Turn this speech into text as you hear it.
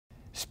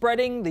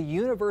spreading the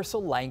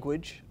universal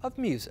language of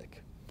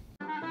music.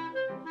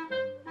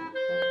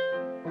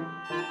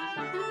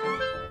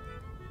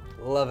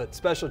 Love it.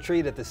 Special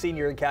treat at the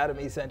Senior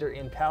Academy Center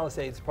in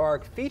Palisades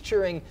Park,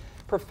 featuring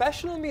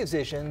professional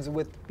musicians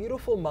with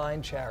Beautiful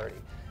Mind charity.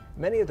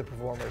 Many of the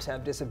performers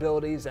have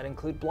disabilities that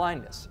include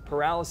blindness,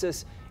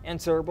 paralysis, and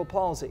cerebral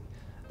palsy.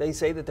 They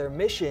say that their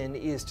mission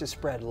is to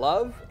spread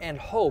love and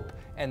hope,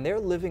 and they're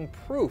living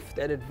proof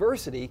that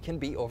adversity can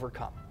be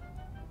overcome.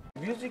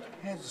 Music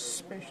has a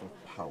special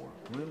power,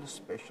 really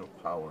special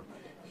power,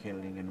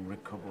 healing and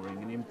recovering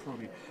and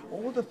improving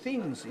all the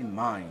things in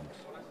mind.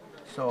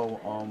 So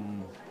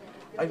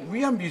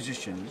we are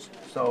musicians,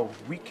 so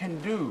we can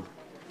do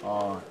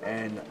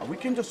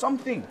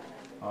something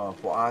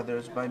for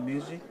others by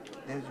music.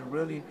 There's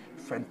really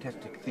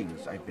fantastic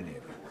things, I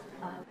believe.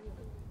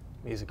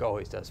 Music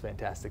always does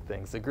fantastic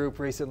things. The group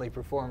recently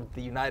performed at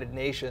the United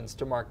Nations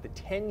to mark the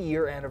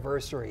 10-year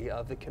anniversary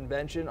of the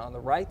Convention on the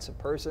Rights of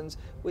Persons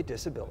with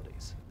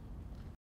Disabilities.